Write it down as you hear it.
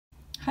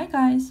Hi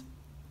guys!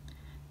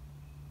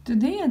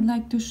 Today I'd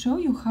like to show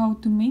you how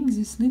to make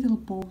this little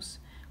bows,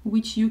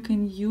 which you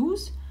can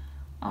use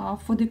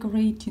for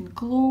decorating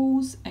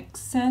clothes,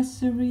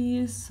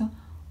 accessories,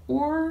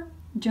 or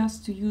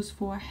just to use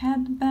for a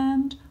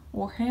headband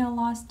or hair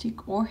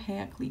elastic or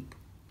hair clip.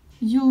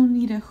 You'll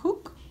need a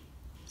hook,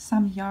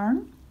 some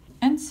yarn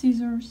and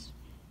scissors.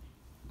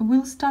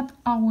 We'll start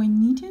our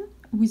knitting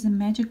with a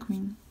magic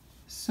ring.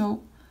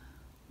 So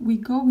we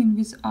go in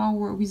with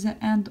the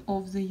end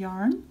of the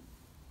yarn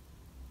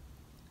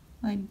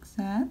like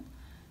that,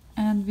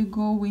 and we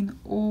go in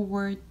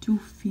over 2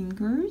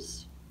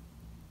 fingers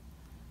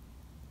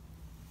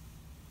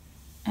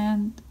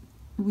and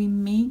we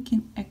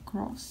making a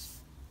cross.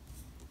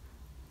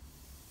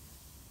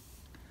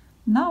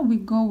 Now we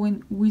go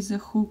in with the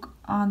hook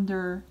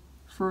under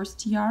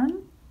first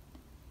yarn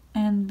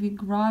and we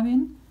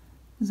grabbing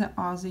the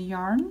other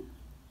yarn,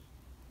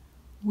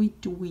 we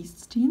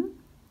twisting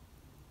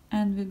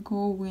and we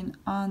go in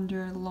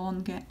under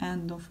longer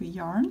end of a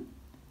yarn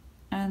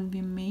and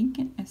we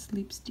making a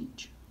slip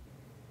stitch.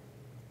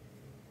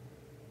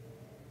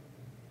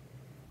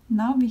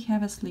 Now we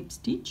have a slip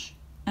stitch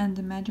and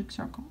a magic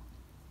circle.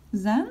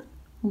 Then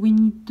we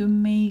need to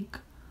make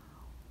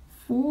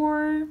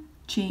 4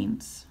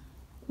 chains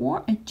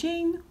or a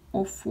chain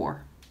of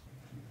 4.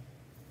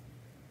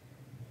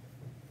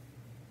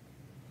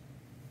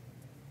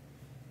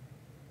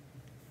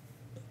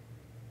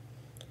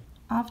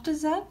 After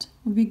that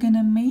we're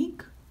gonna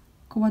make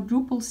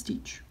quadruple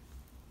stitch.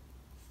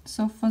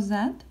 So for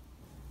that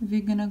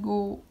we're gonna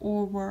go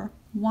over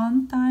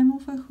 1 time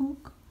of a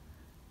hook,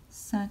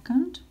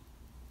 second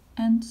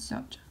and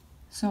third.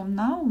 So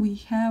now we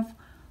have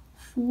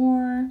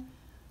 4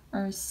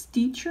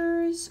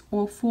 stitches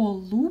or 4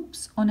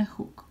 loops on a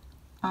hook.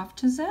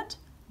 After that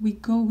we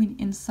go in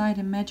inside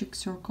a magic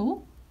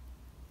circle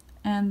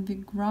and we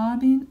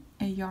grabbing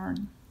a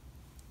yarn.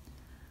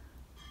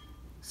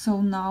 So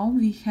now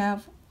we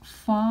have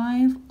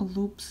 5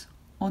 loops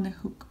on a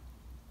hook.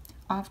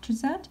 After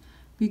that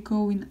we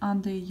go in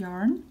under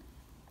yarn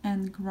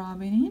and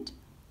grabbing it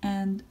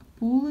and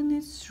pulling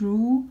it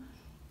through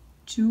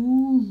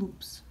 2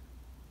 loops.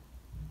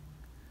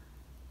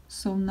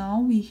 So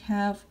now we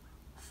have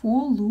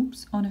 4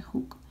 loops on a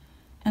hook,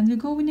 and we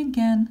go in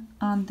again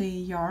under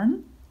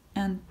yarn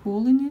and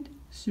pulling it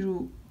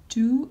through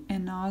 2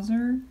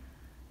 another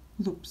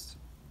loops.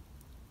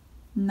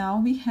 Now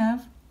we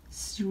have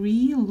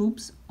 3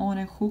 loops on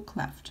a hook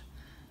left,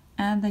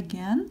 and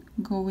again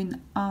going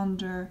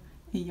under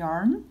a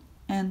yarn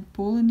and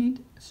pulling it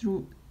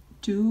through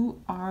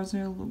 2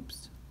 other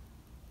loops,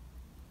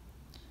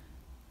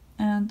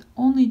 and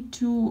only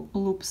 2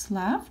 loops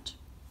left.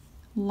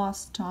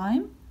 Last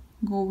time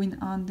going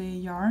under a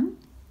yarn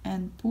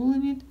and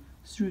pulling it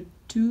through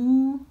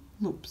 2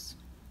 loops,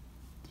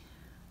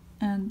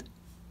 and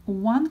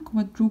 1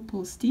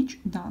 quadruple stitch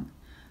done.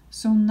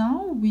 So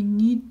now we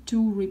need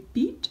to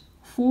repeat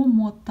 4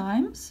 more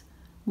times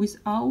with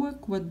our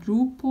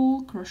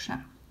quadruple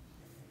crochet.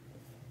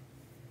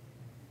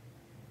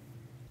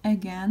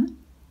 Again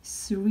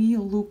 3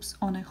 loops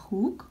on a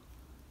hook,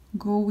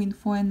 going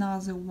for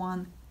another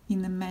one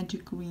in a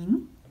magic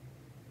ring,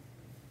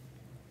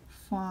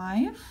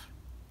 5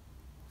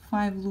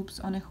 loops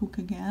on a hook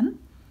again,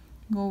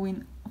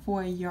 going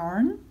for a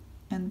yarn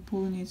and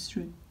pulling it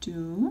through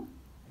 2,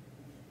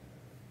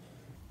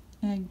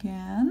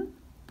 again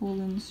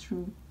pulling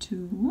through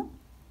 2,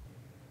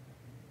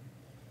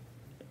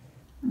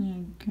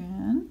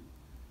 again,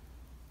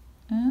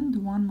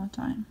 and 1 more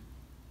time,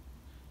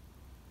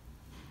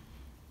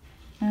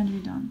 and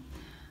we're done.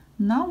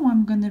 Now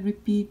I'm gonna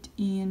repeat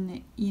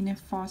in a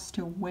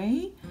faster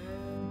way.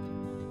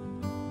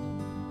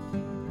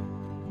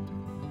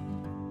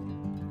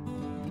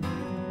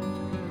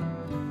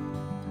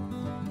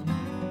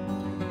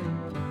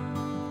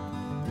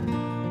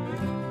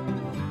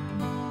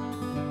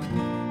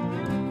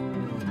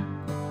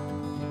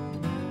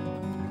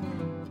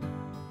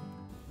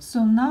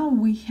 So now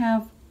we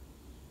have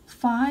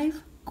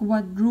 5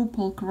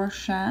 quadruple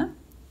crochet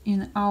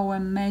in our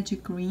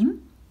magic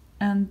ring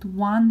and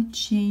 1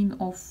 chain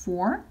of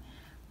 4.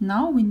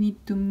 Now we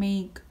need to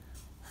make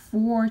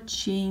 4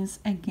 chains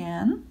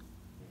again.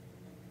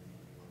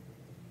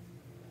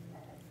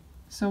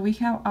 So we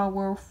have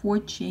our 4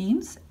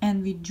 chains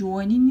and we're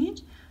joining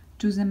it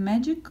to the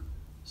magic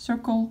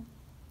circle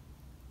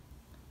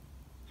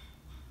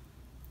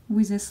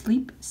with a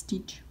slip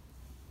stitch.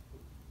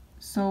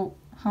 So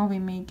how we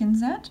making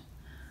that?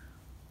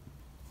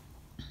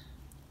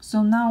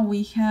 So now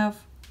we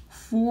have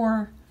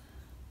 4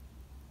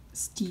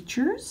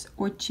 stitches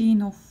or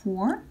chain of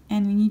 4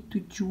 and we need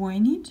to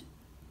join it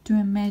to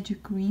a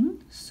magic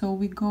ring. So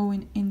we go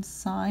in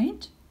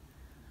inside,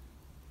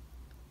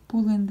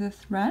 pulling the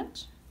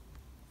thread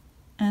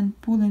and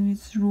pulling it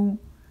through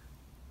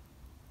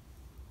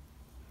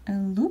a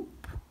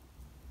loop,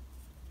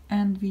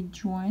 and we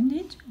join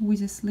it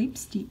with a slip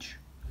stitch.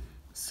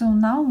 So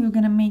now we're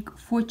gonna make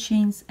 4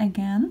 chains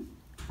again,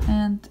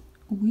 and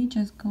we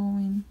just go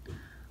in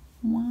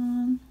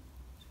 1,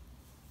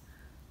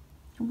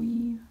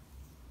 3,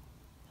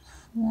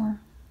 4.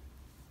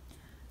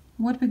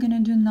 What we're gonna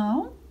do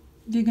now,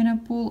 we're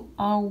gonna pull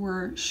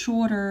our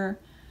shorter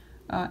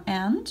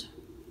end,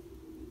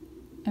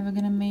 and we're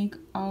gonna make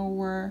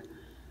our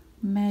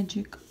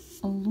magic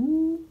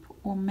loop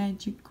or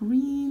magic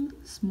green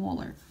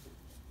smaller.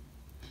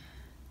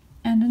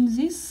 And on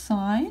this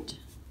side,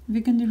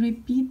 we're gonna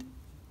repeat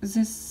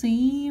the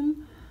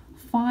same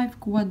 5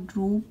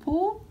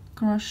 quadruple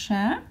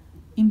crochet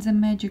in the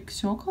magic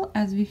circle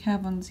as we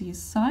have on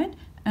this side,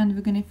 and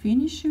we're gonna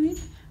finish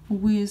it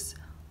with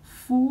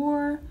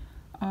 4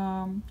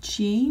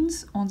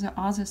 chains on the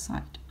other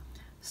side.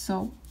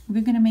 So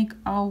we're gonna make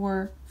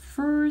our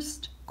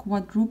first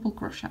quadruple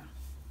crochet.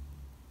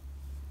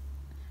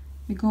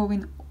 We're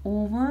going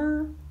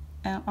over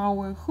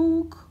our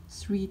hook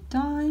 3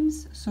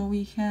 times, so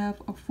we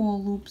have 4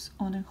 loops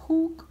on a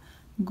hook,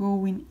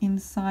 going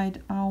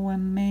inside our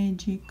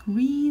magic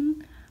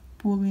ring,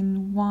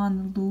 pulling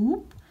 1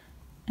 loop,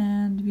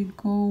 and we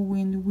go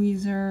in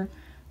with our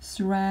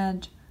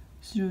thread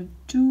through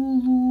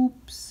 2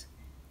 loops,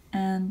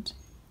 and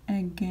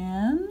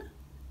again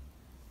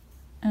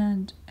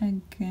and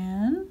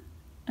again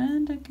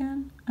and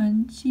again,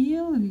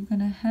 until we're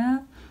gonna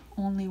have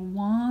only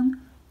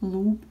 1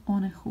 loop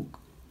on a hook.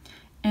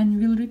 And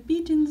we'll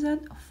repeat in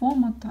that 4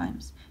 more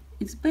times.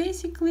 It's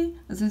basically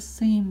the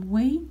same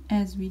way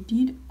as we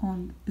did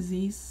on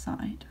this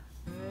side.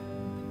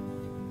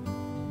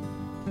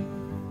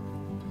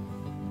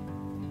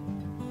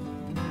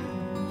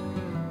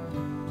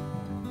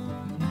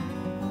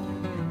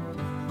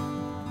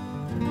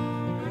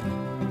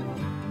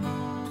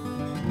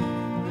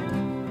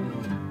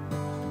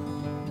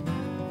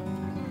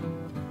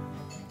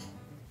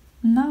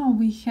 Now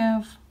we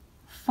have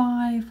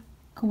 5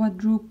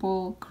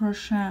 quadruple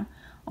crochet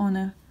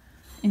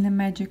in a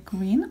magic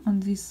ring on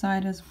this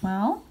side as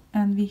well,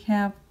 and we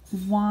have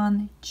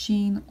 1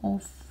 chain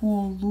of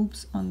 4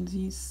 loops on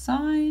this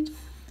side,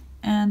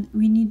 and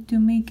we need to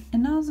make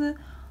another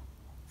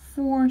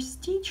 4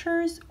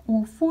 stitches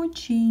or 4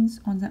 chains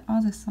on the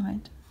other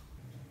side.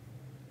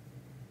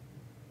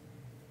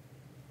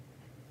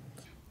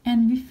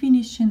 And we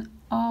finishing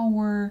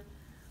our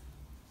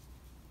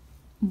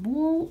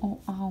bow or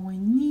our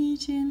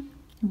knitting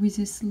with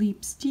a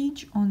slip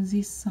stitch on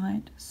this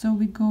side. So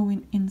we're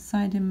going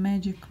inside a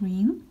magic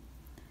ring,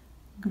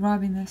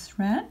 grabbing a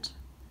thread,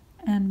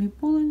 and we're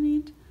pulling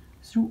it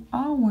through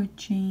our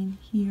chain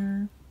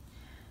here.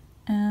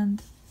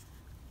 And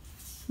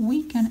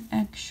we can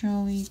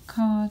actually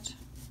cut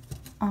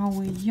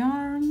our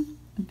yarn.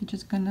 We're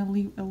just gonna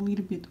leave a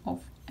little bit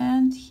of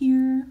end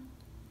here,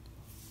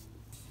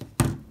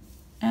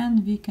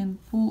 and we can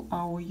pull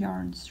our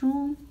yarn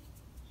through.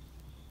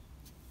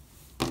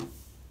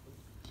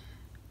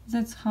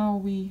 That's how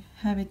we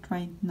have it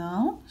right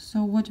now.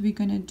 So what we're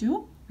gonna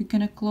do, we're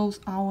gonna close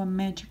our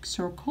magic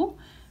circle.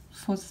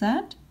 For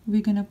that,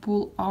 we're gonna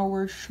pull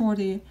our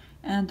shorty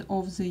end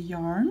of the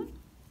yarn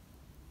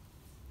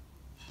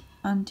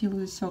until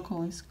the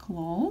circle is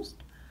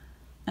closed.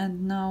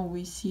 And now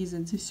we see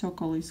that the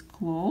circle is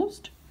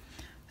closed.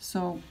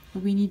 So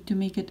we need to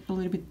make it a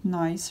little bit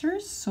nicer.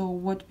 So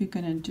what we're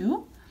gonna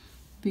do,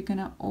 we're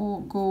gonna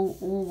go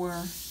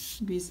over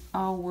with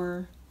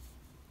our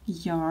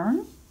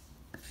yarn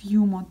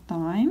few more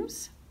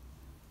times,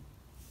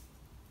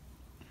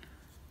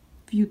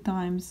 few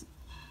times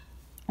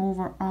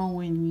over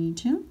our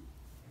knitting.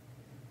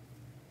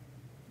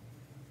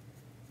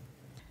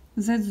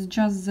 That's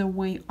just the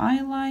way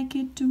I like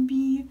it to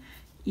be.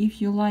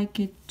 If you like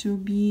it to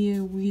be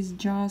with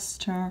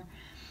just a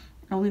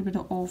little bit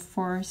of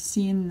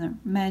thin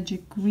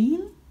magic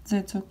green,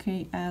 that's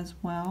okay as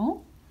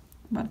well,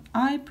 but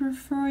I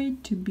prefer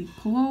it to be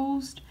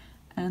closed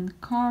and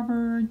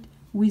covered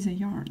with a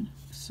yarn.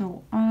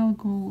 So I'll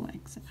go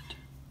like that.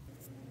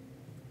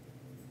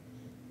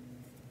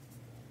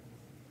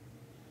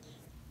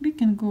 We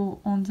can go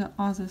on the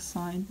other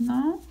side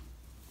now.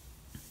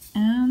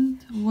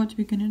 And what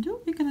we're gonna do,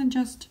 we're gonna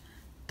just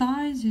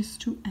tie these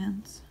 2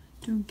 ends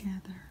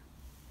together.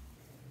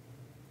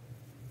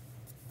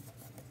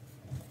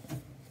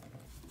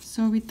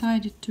 So we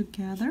tied it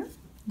together.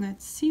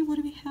 Let's see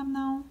what we have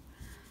now.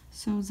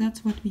 So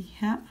that's what we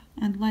have,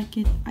 and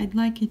I'd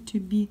like it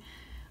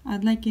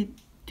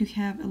to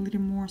have a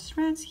little more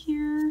threads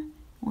here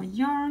or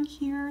yarn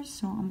here.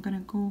 So I'm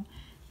gonna go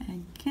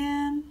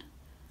again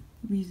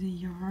with the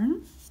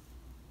yarn,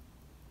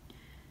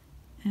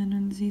 and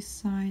on this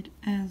side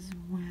as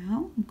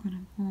well I'm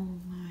gonna go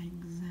like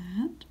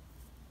that.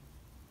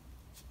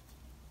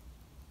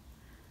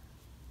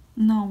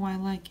 Now I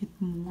like it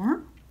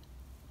more.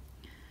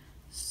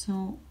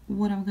 So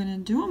what I'm gonna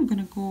do, I'm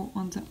gonna go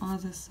on the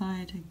other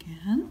side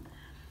again,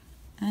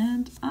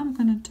 and I'm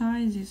gonna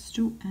tie these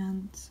 2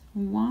 ends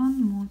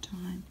 1 more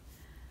time.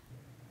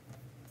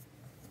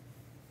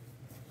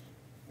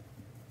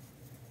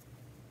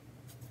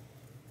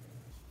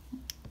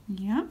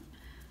 Yeah,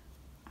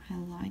 I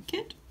like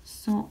it.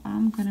 So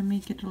I'm gonna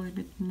make it a little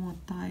bit more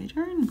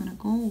tighter. I'm gonna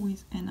go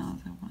with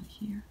another one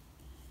here.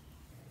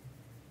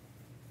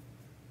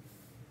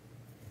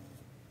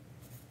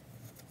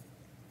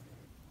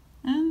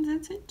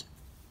 that's it.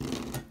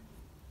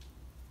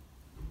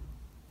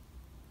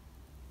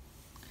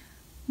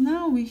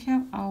 Now we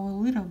have our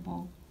little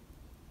bow.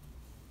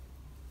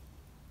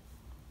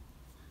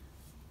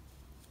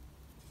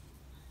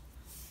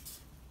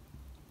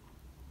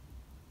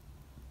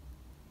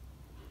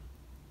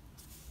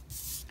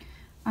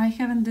 I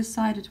haven't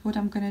decided what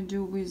I'm gonna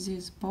do with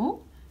this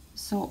bow,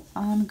 so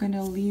I'm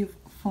gonna leave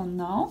for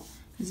now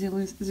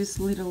this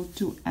little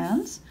two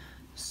ends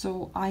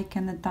so I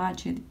can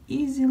attach it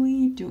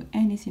easily to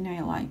anything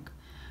I like.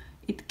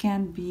 It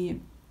can be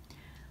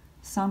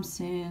some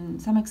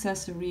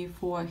accessory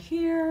for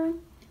hair,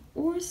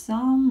 or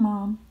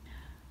some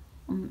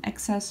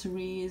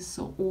accessories,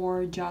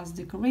 or just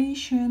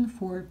decoration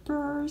for a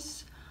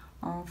purse,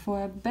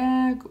 for a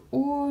bag,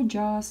 or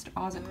just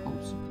other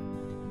clothes.